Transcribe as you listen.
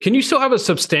Can you still have a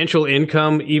substantial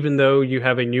income even though you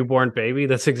have a newborn baby?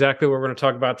 That's exactly what we're going to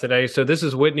talk about today. So this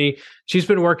is Whitney. She's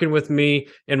been working with me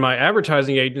in my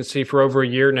advertising agency for over a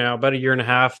year now, about a year and a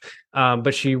half.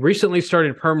 But she recently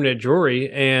started permanent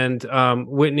jewelry. And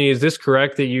Whitney, is this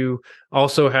correct that you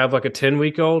also have like a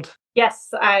 10-week-old? Yes,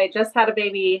 I just had a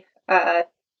baby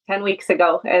 10 weeks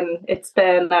ago, and it's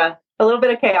been a little bit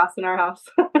of chaos in our house.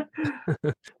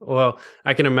 Well,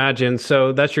 I can imagine.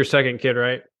 So that's your second kid,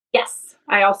 right? Yes,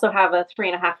 I also have a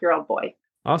 3.5-year-old boy.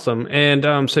 Awesome.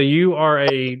 And so you are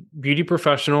a beauty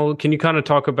professional. Can you kind of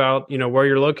talk about, where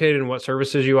you're located and what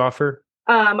services you offer?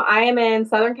 I am in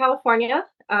Southern California,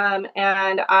 and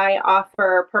I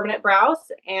offer permanent brows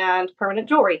and permanent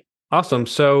jewelry. Awesome.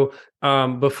 So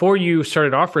before you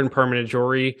started offering permanent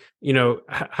jewelry,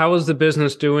 how is the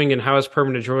business doing and how has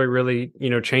permanent jewelry really,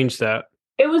 changed that?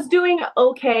 It was doing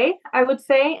okay, I would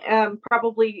say.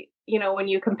 Probably, when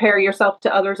you compare yourself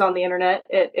to others on the internet,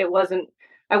 I wasn't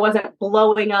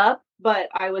blowing up, but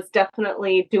I was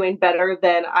definitely doing better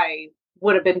than I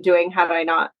would have been doing had I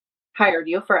not hired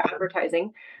you for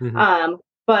advertising. Mhm.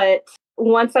 But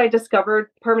once I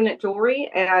discovered permanent jewelry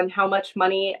and how much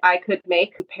money I could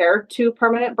make compared to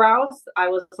permanent brows, I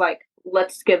was like,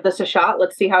 let's give this a shot.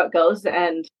 Let's see how it goes.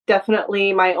 And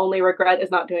definitely my only regret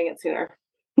is not doing it sooner.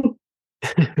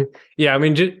 Yeah, I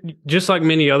mean, just like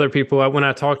many other people, when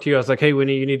I talked to you, I was like, "Hey,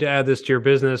 Winnie, you need to add this to your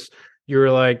business." You were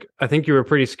like, I think you were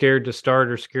pretty scared to start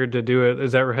or scared to do it.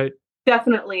 Is that right?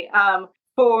 Definitely.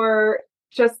 For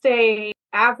just a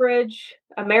average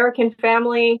American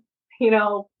family,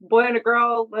 boy and a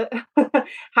girl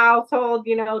household,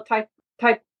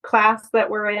 type class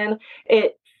that we're in,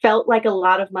 it felt like a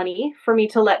lot of money for me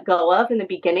to let go of in the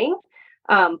beginning.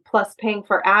 Plus paying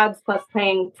for ads, plus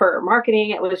paying for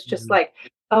marketing. It was just Mhm. like,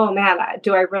 oh man,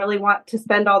 do I really want to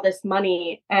spend all this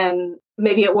money and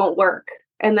maybe it won't work?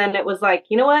 And then it was like,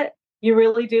 you know what? You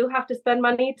really do have to spend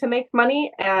money to make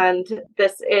money. And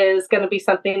this is going to be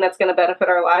something that's going to benefit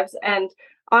our lives. And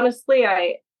honestly,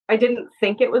 I didn't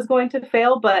think it was going to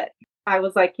fail, but I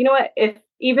was like, you know what?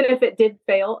 Even if it did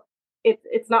fail,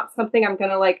 it's not something I'm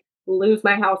going to like lose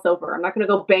my house over. I'm not going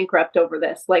to go bankrupt over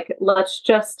this. Like, let's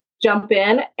just jump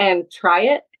in and try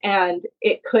it. And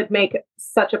it could make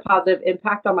such a positive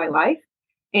impact on my life.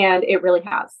 And it really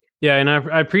has. Yeah, and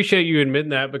I appreciate you admitting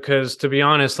that because to be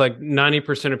honest, like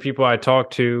 90% of people I talk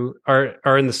to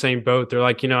are in the same boat. They're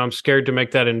like, I'm scared to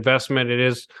make that investment. It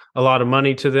is a lot of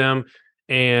money to them.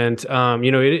 And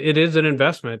it is an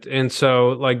investment. And so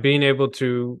like being able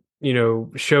to,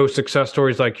 show success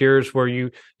stories like yours where you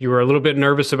were a little bit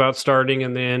nervous about starting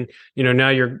and then, now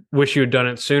you wish you had done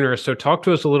it sooner. So talk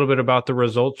to us a little bit about the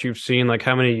results you've seen, like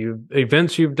how many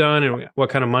events you've done and what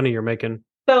kind of money you're making.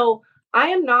 So I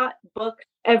am not booked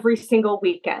every single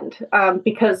weekend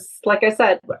because, like I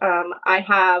said, I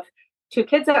have two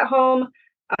kids at home.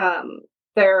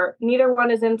 Neither one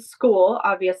is in school,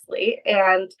 obviously,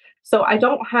 and so I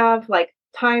don't have like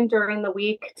time during the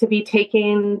week to be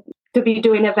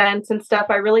doing events and stuff.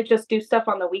 I really just do stuff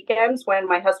on the weekends when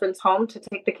my husband's home to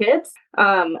take the kids.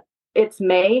 It's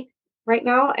May right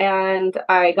now, and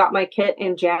I got my kit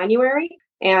in January,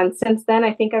 and since then,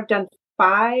 I think I've done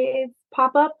 5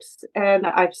 pop-ups and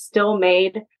I've still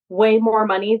made way more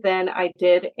money than I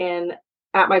did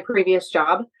at my previous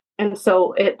job. And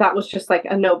so that was just like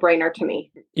a no-brainer to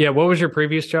me. Yeah. What was your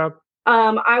previous job?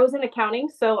 I was in accounting,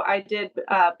 so I did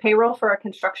payroll for a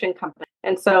construction company.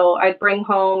 And so I'd bring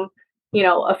home,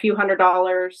 a few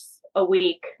 $100s a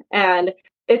week. And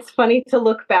it's funny to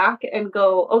look back and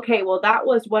go, okay, well,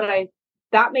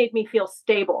 that made me feel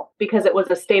stable because it was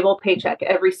a stable paycheck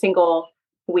every single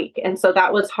week. And so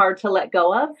that was hard to let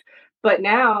go of. But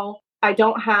now I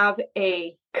don't have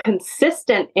a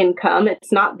consistent income.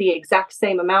 It's not the exact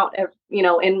same amount,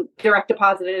 in direct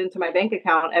deposited into my bank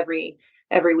account every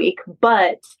week,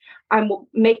 but I'm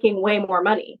making way more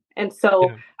money. And so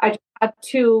Yeah. I had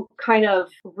to kind of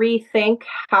rethink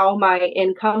how my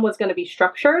income was going to be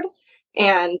structured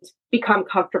and become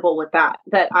comfortable with that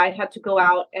I had to go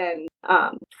out and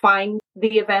find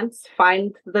the events,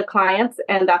 find the clients.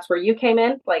 And that's where you came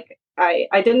in. Like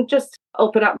I didn't just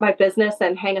open up my business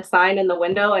and hang a sign in the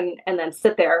window and then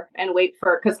sit there and wait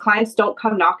because clients don't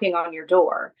come knocking on your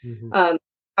door. Mhm. You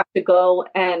have to go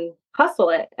and hustle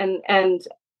it. And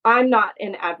I'm not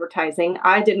in advertising.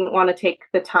 I didn't want to take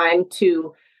the time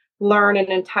to learn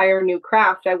an entire new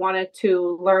craft. I wanted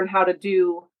to learn how to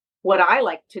do what I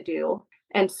like to do.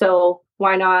 And so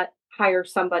why not hire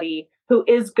somebody who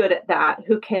is good at that,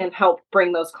 who can help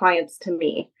bring those clients to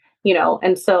me.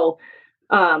 And so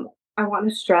I want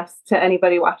to stress to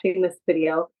anybody watching this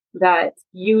video that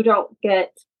you don't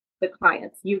get the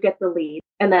clients, you get the lead,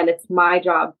 and then it's my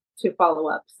job to follow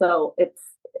up. So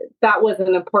that was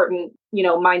an important,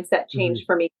 mindset change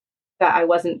for me, that I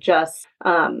wasn't just,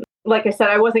 like I said,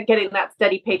 I wasn't getting that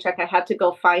steady paycheck. I had to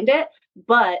go find it,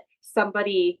 but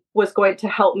somebody was going to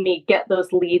help me get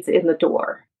those leads in the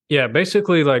door. Yeah,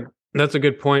 basically, like, that's a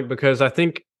good point, because I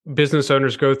think business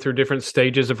owners go through different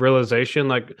stages of realization.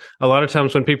 Like, a lot of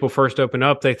times when people first open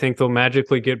up, they think they'll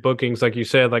magically get bookings, like you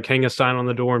said, like hang a sign on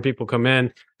the door and people come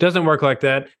in. Doesn't work like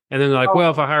that. And then they're like,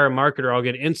 well, if I hire a marketer, I'll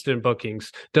get instant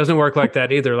bookings. Doesn't work like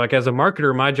that either. Like, as a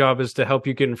marketer, my job is to help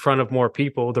you get in front of more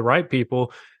people, the right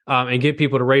people, and get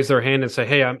people to raise their hand and say,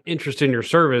 hey, I'm interested in your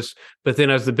service. But then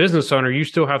as the business owner, you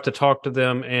still have to talk to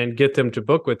them and get them to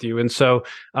book with you. And so,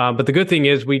 but the good thing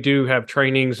is we do have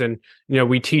trainings, and,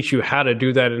 we teach you how to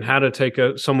do that and how to take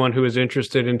someone who is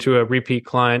interested into a repeat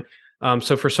client.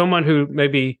 So for someone who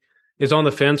maybe is on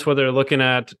the fence, whether they're looking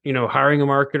at, hiring a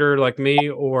marketer like me,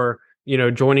 or,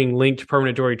 joining Linked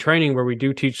Permanent Jewelry Training, where we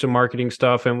do teach some marketing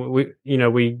stuff, and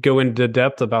we go into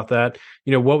depth about that,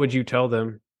 what would you tell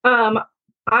them?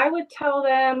 I would tell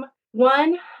them,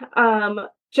 one,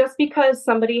 just because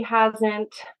somebody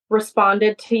hasn't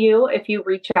responded to you, if you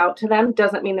reach out to them,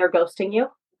 doesn't mean they're ghosting you.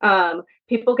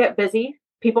 People get busy.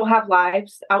 People have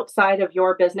lives outside of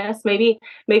your business. Maybe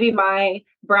my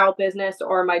brow business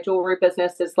or my jewelry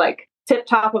business is like tip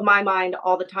top of my mind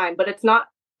all the time, but it's not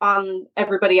on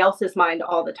everybody else's mind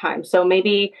all the time. So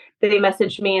maybe they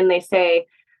message me and they say,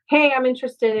 hey, I'm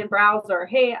interested in brows, or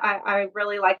hey, I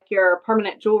really like your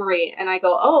permanent jewelry. And I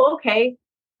go, oh, okay,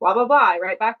 blah, blah, blah. I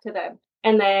write back to them.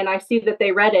 And then I see that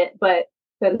they read it, but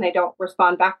then they don't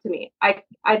respond back to me. I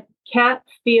can't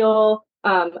feel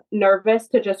nervous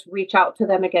to just reach out to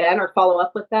them again or follow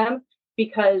up with them,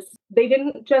 because they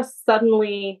didn't just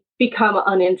suddenly become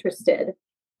uninterested.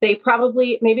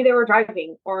 Maybe they were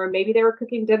driving, or maybe they were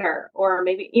cooking dinner, or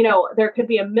maybe, there could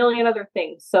be a million other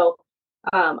things. So,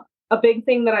 a big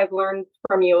thing that I've learned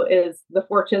from you is the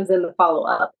fortunes in the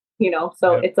follow-up,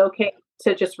 so It's okay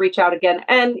to just reach out again.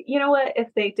 And you know what? If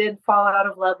they did fall out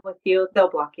of love with you, they'll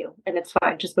block you, and it's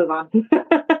fine. Just move on.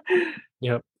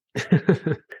 Yep.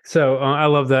 So I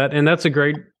love that. And that's a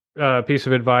great piece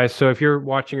of advice. So if you're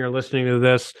watching or listening to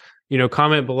this,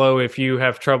 comment below if you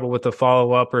have trouble with the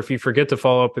follow-up, or if you forget to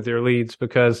follow up with your leads,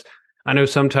 because I know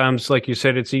sometimes, like you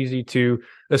said, it's easy to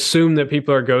assume that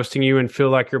people are ghosting you and feel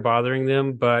like you're bothering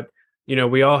them. But,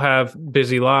 we all have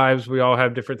busy lives. We all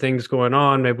have different things going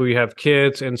on. Maybe we have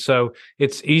kids. And so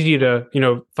it's easy to,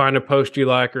 find a post you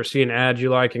like or see an ad you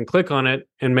like and click on it,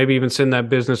 and maybe even send that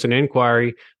business an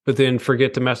inquiry, but then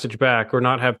forget to message back, or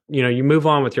not have, you move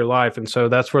on with your life. And so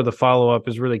that's where the follow-up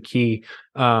is really key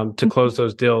to close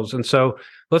those deals. And so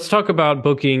let's talk about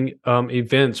booking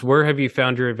events. Where have you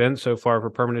found your events so far for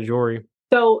permanent jewelry?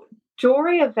 So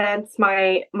jewelry events,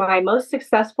 my most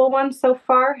successful ones so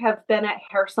far have been at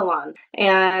hair salons.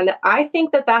 And I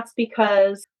think that that's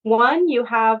because, one, you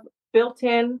have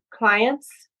built-in clients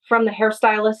from the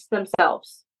hairstylists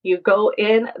themselves. You go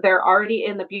in, they're already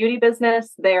in the beauty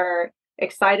business. They're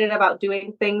excited about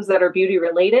doing things that are beauty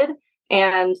related,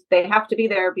 and they have to be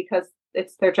there because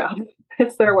it's their job.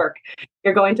 It's their work.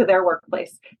 You're going to their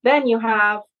workplace. Then you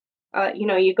have,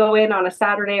 you go in on a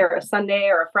Saturday or a Sunday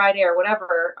or a Friday or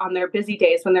whatever on their busy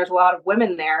days when there's a lot of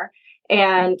women there,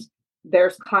 and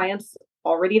there's clients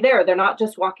already there. They're not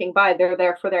just walking by. They're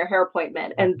there for their hair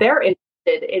appointment, and they're interested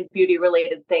in beauty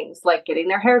related things like getting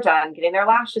their hair done, getting their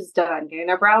lashes done, getting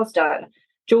their brows done.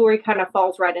 Jewelry kind of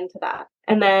falls right into that.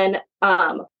 And then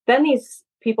these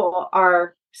people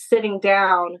are sitting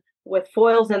down with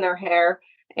foils in their hair,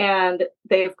 and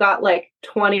they've got like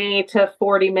 20 to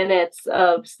 40 minutes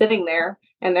of sitting there,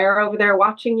 and they're over there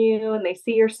watching you, and they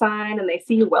see your sign, and they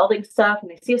see you welding stuff, and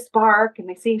they see a spark, and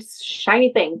they see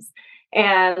shiny things.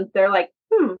 And they're like,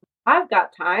 I've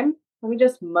got time. Let me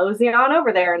just mosey on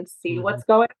over there and see what's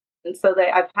going on. And so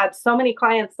I've had so many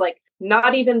clients, like,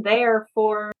 not even there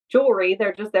for jewelry.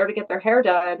 They're just there to get their hair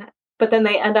done. But then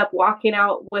they end up walking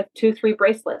out with 2-3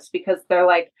 bracelets because they're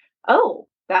like, oh,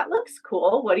 that looks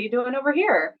cool. What are you doing over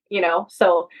here?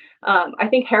 So I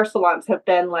think hair salons have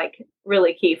been like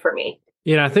really key for me.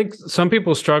 I think some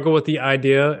people struggle with the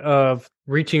idea of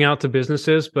reaching out to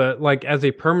businesses, but like as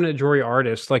a permanent jewelry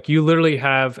artist, like you literally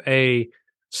have a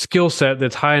skill set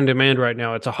that's high in demand right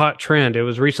now. It's a hot trend. It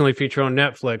was recently featured on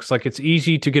Netflix. Like, it's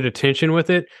easy to get attention with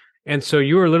it. And so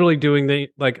you are literally doing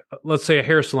let's say a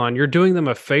hair salon, you're doing them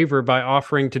a favor by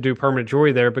offering to do permanent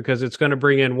jewelry there, because it's going to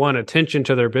bring in, one, attention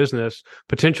to their business,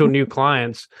 potential new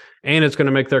clients, and it's going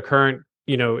to make their current,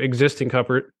 existing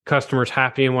customers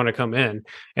happy and want to come in.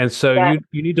 And so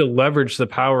you need to leverage the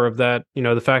power of that,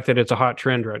 the fact that it's a hot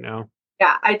trend right now.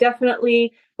 Yeah, I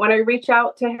definitely, when I reach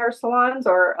out to hair salons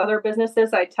or other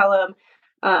businesses, I tell them,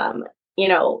 you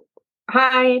know,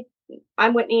 hi,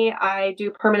 I'm Whitney. I do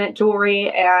permanent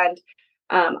jewelry, and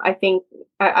I think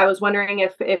I was wondering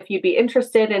if you'd be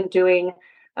interested in doing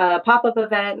a pop-up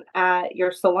event at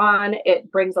your salon.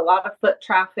 It brings a lot of foot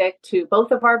traffic to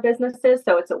both of our businesses,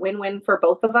 so it's a win-win for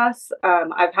both of us.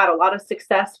 I've had a lot of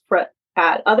success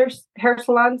at other hair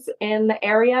salons in the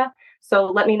area, so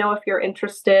let me know if you're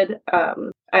interested.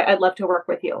 I'd love to work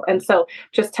with you. And so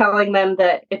just telling them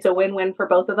that it's a win-win for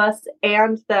both of us,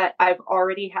 and that I've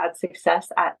already had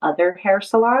success at other hair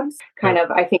salons, kind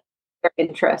of, I think, their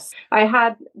interests. I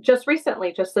had just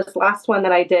recently, just this last one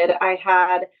that I did, I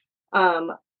had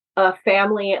a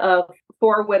family of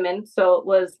 4 women. So it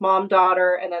was mom,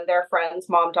 daughter, and then their friends,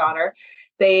 mom, daughter.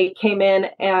 They came in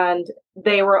and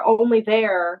they were only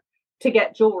there to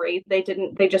get jewelry. They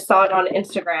just saw it on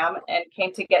Instagram and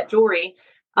came to get jewelry.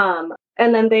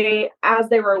 And then as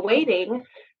they were waiting,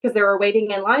 because they were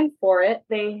waiting in line for it,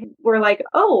 they were like,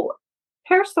 "Oh,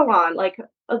 hair salon, like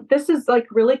this is like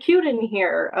really cute in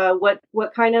here.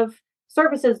 What kind of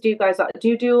services do you guys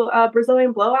do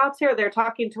Brazilian blowouts here?" They're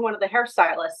talking to one of the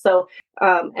hairstylists. So,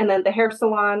 and then the hair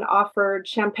salon offered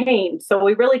champagne. So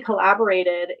we really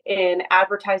collaborated in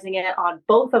advertising it on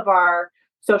both of our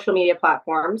social media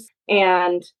platforms.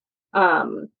 And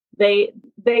they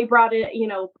brought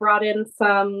in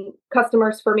some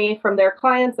customers for me from their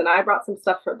clients, and I brought some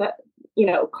stuff for that,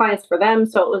 clients for them.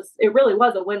 So it really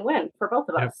was a win-win for both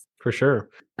of us. For sure.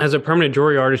 As a permanent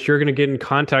jewelry artist, you're going to get in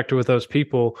contact with those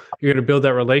people. You're going to build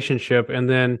that relationship, and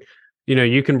then,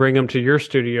 you can bring them to your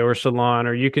studio or salon,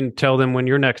 or you can tell them when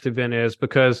your next event is,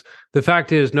 because the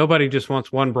fact is nobody just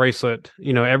wants one bracelet.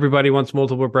 Everybody wants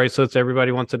multiple bracelets.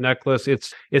 Everybody wants a necklace.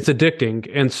 It's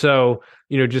addicting. And so,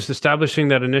 just establishing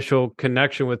that initial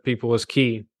connection with people is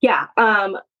key. Yeah.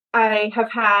 I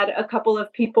have had a couple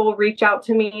of people reach out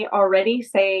to me already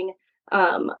saying,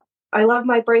 I love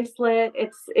my bracelet.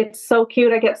 It's so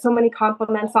cute. I get so many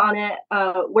compliments on it.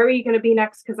 Where are you going to be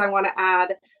next? Because I want to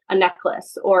add a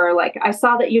necklace, or like, I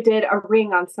saw that you did a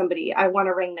ring on somebody. I want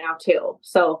a ring now too.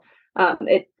 So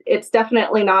it's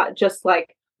definitely not just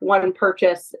like one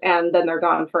purchase and then they're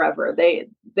gone forever. They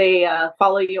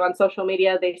follow you on social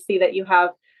media. They see that you have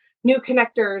new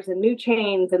connectors and new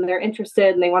chains, and they're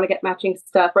interested and they want to get matching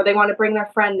stuff, or they want to bring their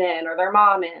friend in or their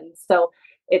mom in. So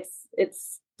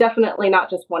it's definitely not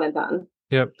just one and done.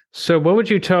 Yep. So what would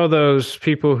you tell those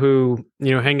people who,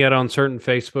 hang out on certain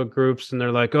Facebook groups and they're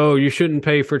like, "Oh, you shouldn't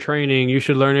pay for training. You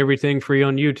should learn everything free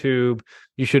on YouTube.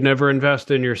 You should never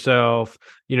invest in yourself.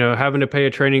 Having to pay a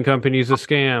training company is a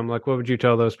scam." Like, what would you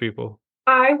tell those people?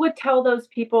 I would tell those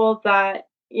people that,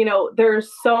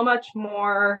 there's so much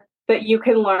more that you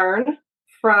can learn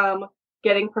from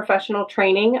getting professional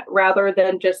training rather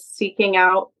than just seeking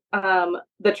out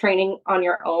the training on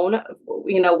your own,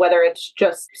 whether it's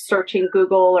just searching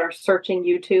Google or searching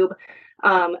YouTube.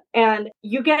 And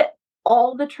you get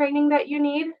all the training that you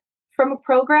need from a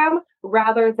program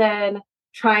rather than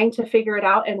trying to figure it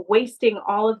out and wasting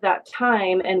all of that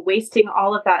time and wasting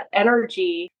all of that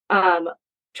energy,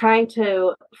 trying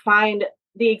to find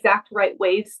the exact right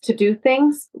ways to do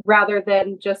things rather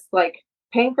than just like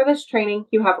paying for this training.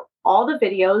 You have all the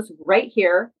videos right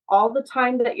here. All the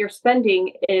time that you're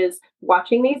spending is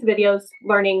watching these videos,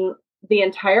 learning the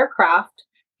entire craft,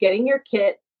 getting your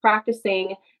kit,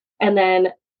 practicing, and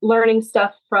then learning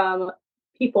stuff from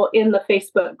people in the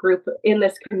Facebook group in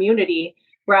this community,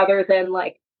 rather than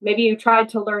like maybe you tried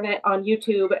to learn it on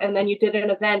YouTube and then you did an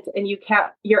event and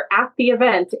you're at the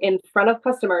event in front of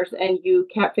customers and you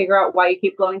can't figure out why you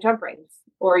keep blowing jump rings,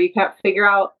 or you can't figure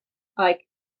out like,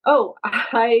 oh,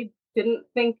 I didn't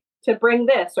think to bring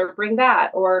this or bring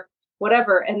that or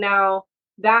whatever. And now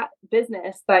that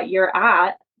business that you're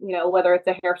at, whether it's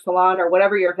a hair salon or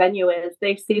whatever your venue is,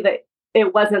 they see that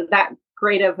it wasn't that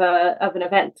great of an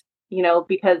event,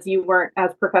 because you weren't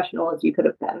as professional as you could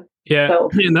have been. Yeah.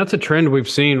 So, and that's a trend we've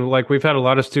seen. Like, we've had a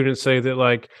lot of students say that,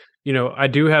 like, I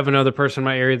do have another person in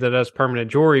my area that does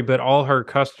permanent jewelry, but all her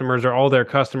customers or all their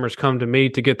customers come to me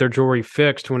to get their jewelry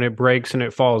fixed when it breaks and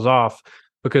it falls off,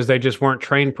 because they just weren't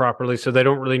trained properly. So they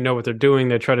don't really know what they're doing.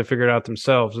 They try to figure it out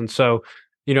themselves. And so,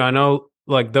 I know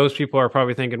like those people are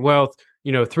probably thinking, well,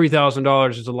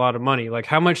 $3,000 is a lot of money. Like,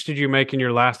 how much did you make in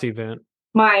your last event?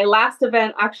 My last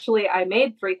event, actually, I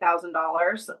made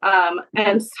 $3,000.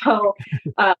 And so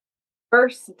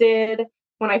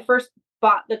when I first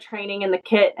bought the training and the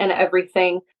kit and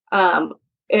everything,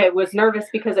 it was nervous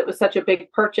because it was such a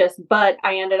big purchase, but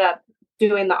I ended up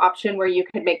doing the option where you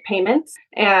could make payments.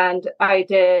 And I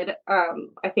did,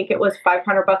 I think it was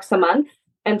 $500 a month.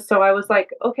 And so I was like,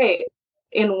 okay,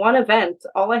 in one event,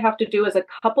 all I have to do is a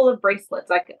couple of bracelets.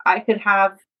 Like I could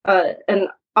have an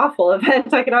awful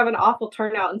event. I could have an awful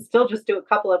turnout and still just do a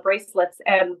couple of bracelets,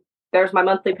 and there's my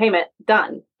monthly payment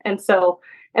done. And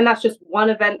that's just one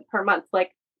event per month.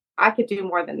 Like I could do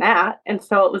more than that. And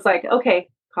so it was like, okay,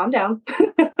 calm down.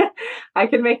 I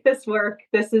can make this work.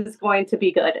 This is going to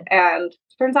be good. And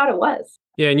turns out it was.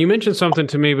 Yeah, and you mentioned something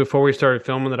to me before we started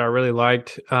filming that I really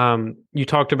liked. You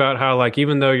talked about how, like,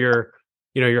 even though your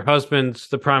husband's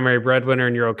the primary breadwinner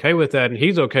and you're okay with that and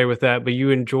he's okay with that, but you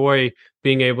enjoy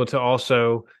being able to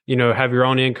also, have your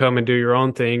own income and do your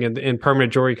own thing. And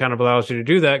permanent jewelry kind of allows you to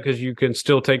do that because you can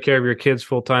still take care of your kids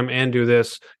full time and do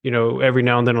this, every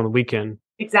now and then on the weekend.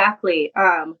 Exactly.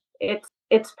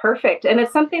 It's perfect. And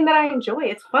it's something that I enjoy.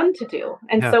 It's fun to do.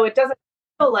 And so it doesn't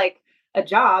feel like a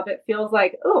job. It feels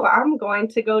like, oh, I'm going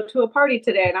to go to a party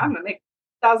today and I'm going to make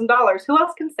 $1,000. Who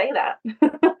else can say that?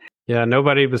 Yeah,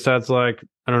 nobody besides, like,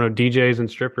 I don't know, DJs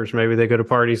and strippers. Maybe they go to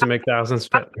parties and make thousands.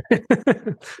 But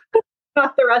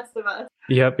not the rest of us.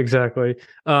 Yep, exactly.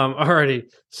 Alrighty.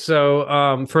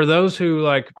 So for those who,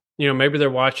 like, maybe they're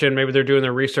watching, maybe they're doing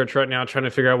their research right now, trying to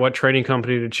figure out what training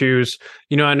company to choose.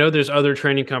 I know there's other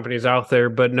training companies out there,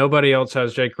 but nobody else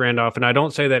has Jake Randolph. And I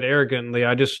don't say that arrogantly.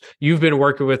 You've been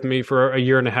working with me for a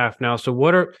year and a half now. So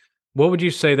what would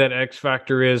you say that X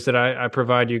factor is that I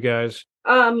provide you guys?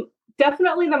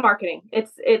 Definitely the marketing.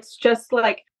 It's just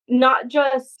like not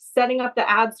just setting up the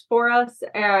ads for us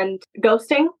and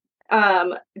ghosting.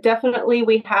 Definitely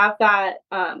we have that.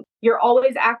 You're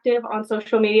always active on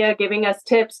social media, giving us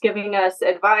tips, giving us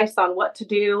advice on what to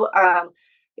do.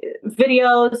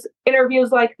 Videos,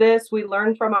 interviews like this, we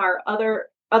learn from our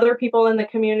other people in the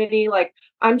community. Like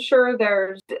I'm sure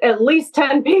there's at least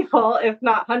 10 people, if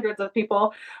not hundreds of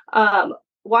people,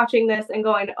 watching this and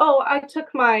going, oh, I took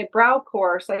my brow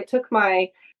course. I took my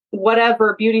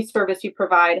whatever beauty service you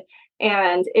provide.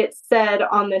 And it said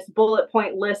on this bullet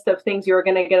point list of things you were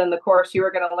going to get in the course, you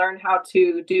were going to learn how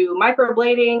to do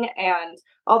microblading and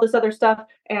all this other stuff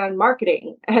and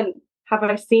marketing. And have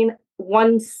I seen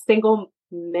one single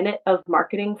minute of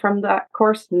marketing from that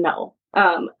course? No.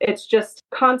 It's just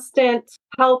constant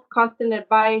help, constant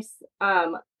advice.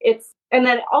 And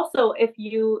then also if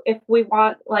we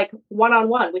want like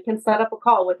one-on-one, we can set up a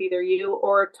call with either you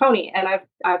or Tony. And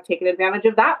I've taken advantage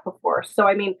of that before. So,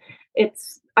 I mean,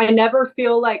 I never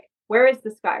feel like, where is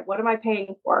this guy? What am I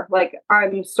paying for? Like,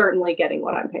 I'm certainly getting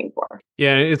what I'm paying for.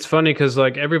 Yeah, it's funny because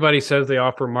like everybody says they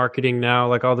offer marketing now,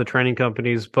 like all the training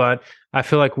companies, but I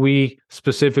feel like we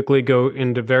specifically go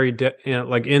into very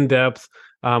in depth.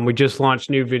 We just launched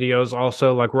new videos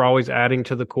also, like we're always adding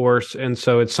to the course. And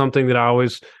so it's something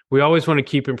that we always want to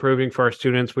keep improving for our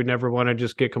students. We never want to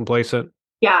just get complacent.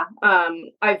 Yeah.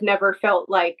 I've never felt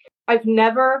like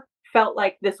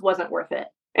this wasn't worth it.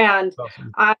 And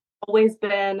awesome. I've always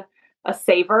been a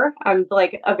saver. I'm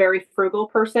like a very frugal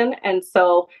person. And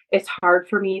so it's hard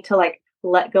for me to like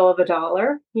let go of a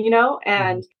dollar,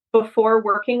 and before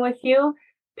working with you,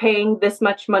 paying this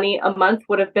much money a month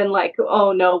would have been like,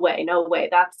 oh, no way.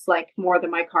 That's like more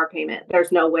than my car payment.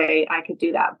 There's no way I could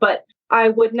do that. But I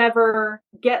would never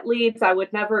get leads. I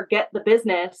would never get the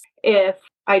business if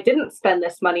I didn't spend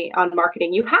this money on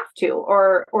marketing. You have to,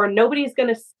 or nobody's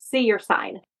going to see your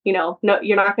sign. No,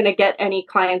 you're not going to get any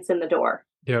clients in the door.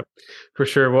 Yep, for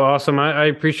sure. Well, awesome. I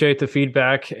appreciate the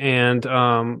feedback, and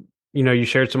you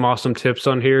shared some awesome tips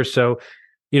on here. So,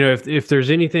 if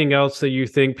there's anything else that you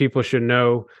think people should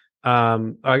know,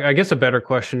 I guess a better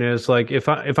question is like, if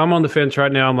I'm on the fence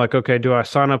right now, I'm like, okay, do I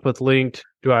sign up with Linked?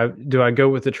 Do I go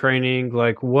with the training?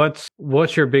 Like, what's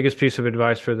your biggest piece of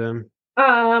advice for them?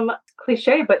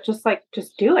 Cliche, but just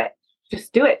do it.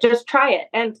 Just do it. Just try it.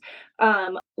 And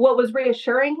what was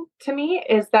reassuring to me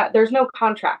is that there's no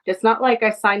contract. It's not like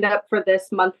I signed up for this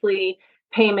monthly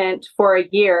payment for a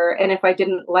year, and if I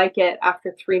didn't like it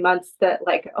after 3 months, that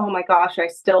like, oh my gosh, I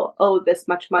still owe this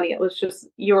much money. It was just,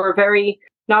 you were very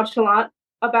nonchalant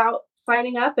about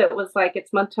signing up. It was like,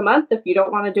 it's month to month. If you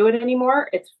don't want to do it anymore,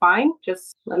 it's fine.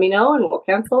 Just let me know and we'll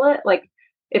cancel it. Like,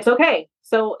 it's okay.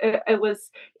 So it was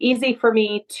easy for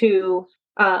me to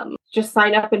just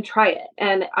sign up and try it.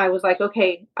 And I was like,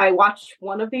 okay, I watched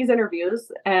one of these interviews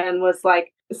and was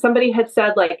like, somebody had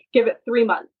said like, give it 3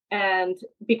 months. And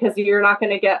because you're not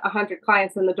going to get 100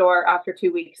 clients in the door after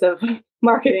 2 weeks of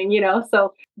marketing,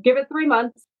 so give it 3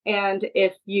 months. And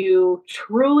if you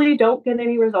truly don't get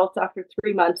any results after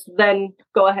 3 months, then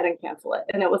go ahead and cancel it.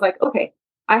 And it was like, okay,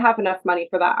 I have enough money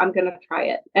for that. I'm going to try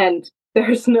it. And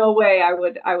there's no way I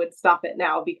would stop it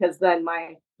now, because then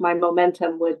my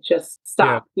momentum would just Yeah.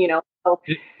 stop, you know. So,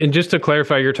 And just to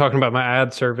clarify, you're talking about my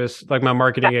ad service, like my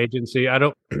marketing agency. I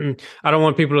don't I don't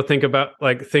want people to think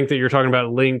that you're talking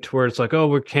about Linked, where it's like, oh,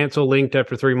 we're cancel Linked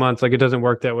after 3 months. Like, it doesn't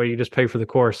work that way. You just pay for the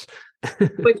course.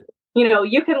 which, you know,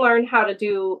 you can learn how to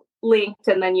do linked,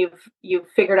 and then you've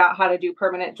figured out how to do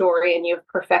permanent jewelry and you've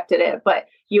perfected it, but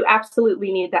you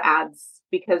absolutely need the ads,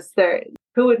 because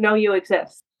who would know you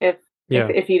exist if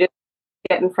you didn't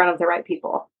get in front of the right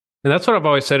people. And that's what I've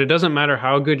always said. It doesn't matter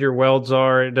how good your welds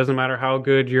are. It doesn't matter how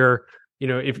good your,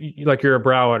 if you, like you're a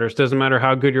brow artist, doesn't matter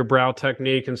how good your brow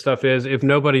technique and stuff is if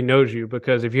nobody knows you,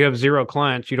 because if you have 0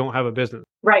 clients, you don't have a business.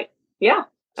 Right. Yeah.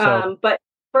 So, But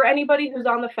for anybody who's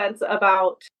on the fence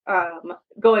about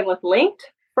going with linked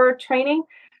for training,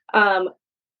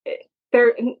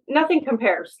 there nothing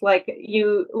compares. Like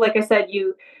I said,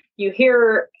 you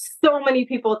hear so many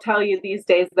people tell you these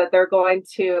days that they're going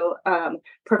to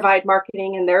provide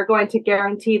marketing, and they're going to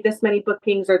guarantee this many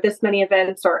bookings or this many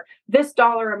events or this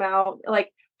dollar amount.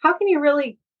 Like, how can you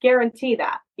really guarantee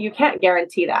that? You can't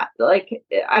guarantee that. Like,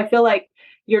 I feel like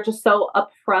you're just so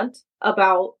upfront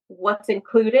about what's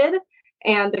included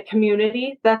and the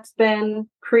community that's been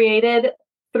created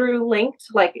through Linked,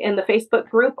 like in the Facebook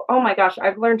group. Oh my gosh,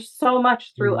 I've learned so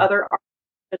much through other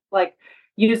artists, like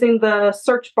using the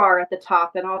search bar at the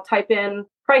top, and I'll type in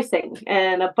pricing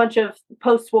and a bunch of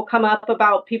posts will come up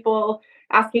about people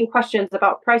asking questions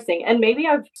about pricing. And maybe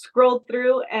I've scrolled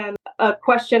through and a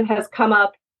question has come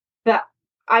up that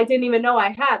I didn't even know I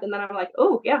had. And then I'm like,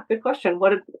 oh yeah, good question.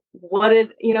 What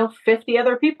did 50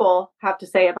 other people have to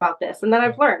say about this? And then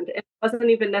I've learned it wasn't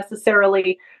even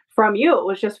necessarily from you. It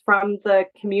was just from the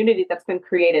community that's been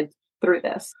created through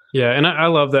this. yeah. And I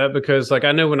love that, because like,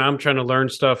 I know when I'm trying to learn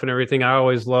stuff and everything, I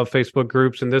always love Facebook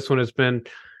groups. And this one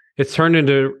it's turned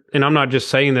into, and I'm not just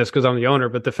saying this because I'm the owner,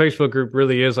 but the Facebook group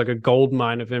really is like a gold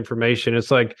mine of information.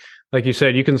 It's like you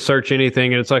said, you can search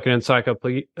anything and it's like an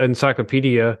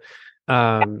encyclopedia.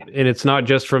 And it's not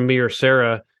just from me or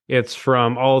Sarah. It's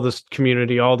from all this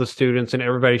community, all the students, and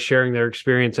everybody sharing their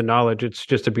experience and knowledge. It's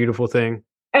just a beautiful thing.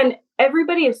 And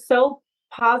everybody is so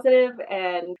positive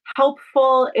and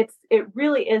helpful. It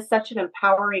really is such an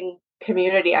empowering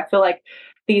community. I feel like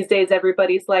these days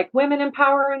everybody's like, women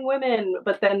empowering women,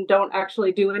 but then don't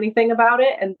actually do anything about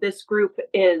it. And this group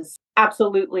is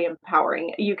absolutely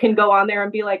empowering. You can go on there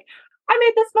and be like, I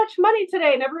made this much money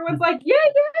today, and everyone's like, yeah,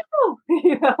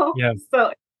 Yeah.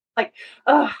 So like,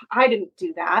 I didn't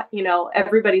do that.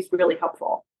 Everybody's really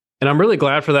helpful. And I'm really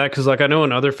glad for that, because like I know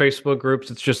in other Facebook groups,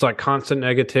 it's just like constant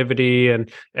negativity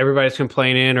and everybody's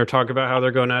complaining or talking about how they're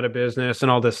going out of business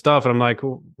and all this stuff. And I'm like,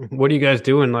 what are you guys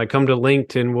doing? Like, come to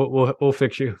LinkedIn, we'll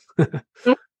fix you.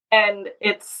 And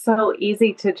it's so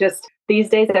easy to these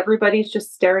days, everybody's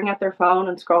just staring at their phone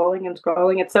and scrolling and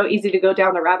scrolling. It's so easy to go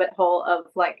down the rabbit hole of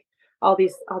like all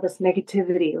this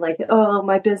negativity, like, oh,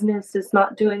 my business is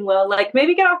not doing well. Like,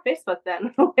 maybe get off Facebook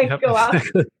then. Go out.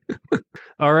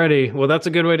 Alrighty. Well, that's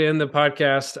a good way to end the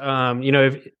podcast.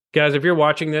 If you're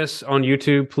watching this on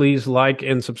YouTube, please like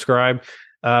and subscribe.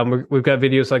 We've got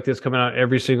videos like this coming out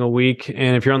every single week.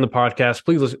 And if you're on the podcast,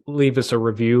 please leave us a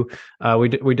review.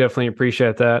 We definitely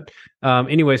appreciate that.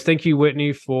 Anyways, thank you,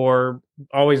 Whitney, for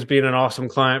always being an awesome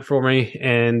client for me.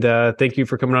 And thank you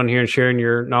for coming on here and sharing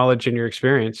your knowledge and your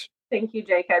experience. Thank you,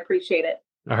 Jake. I appreciate it.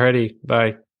 Alrighty.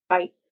 Bye. Bye.